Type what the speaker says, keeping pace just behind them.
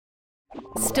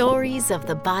Stories of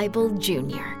the Bible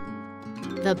Junior.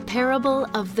 The Parable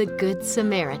of the Good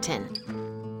Samaritan.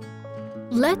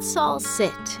 Let's all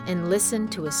sit and listen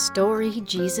to a story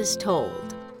Jesus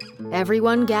told.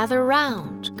 Everyone gather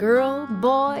round, girl,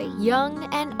 boy, young,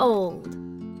 and old.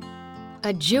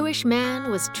 A Jewish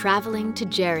man was traveling to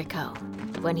Jericho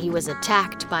when he was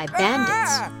attacked by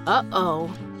bandits. Uh-oh.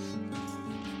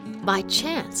 By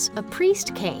chance, a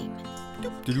priest came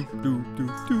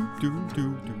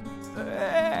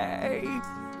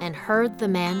and heard the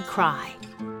man cry.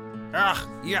 Ugh,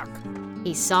 yuck.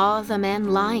 He saw the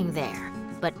man lying there,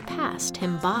 but passed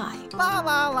him by. La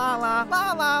la la la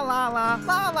la la la la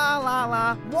la la la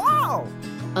la. Whoa!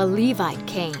 A Levite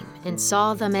came and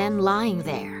saw the man lying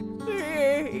there.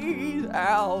 He's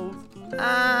out.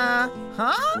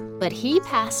 Huh? But he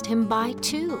passed him by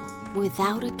too,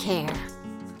 without a care.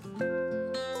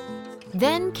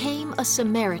 Then came a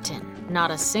Samaritan,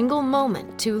 not a single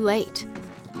moment too late.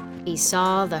 He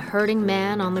saw the hurting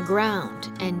man on the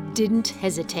ground and didn't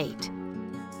hesitate.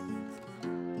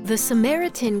 The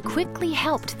Samaritan quickly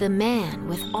helped the man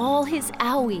with all his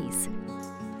owies.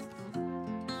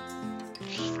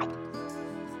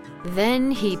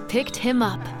 Then he picked him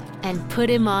up and put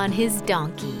him on his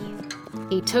donkey.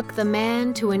 He took the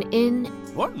man to an inn.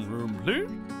 One room, please.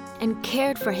 And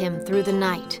cared for him through the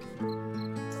night.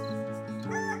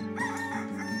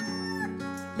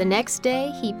 The next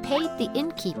day, he paid the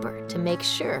innkeeper to make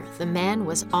sure the man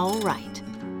was all right.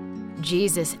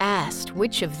 Jesus asked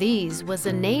which of these was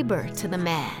a neighbor to the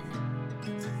man.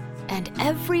 And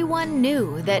everyone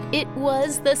knew that it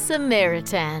was the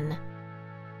Samaritan.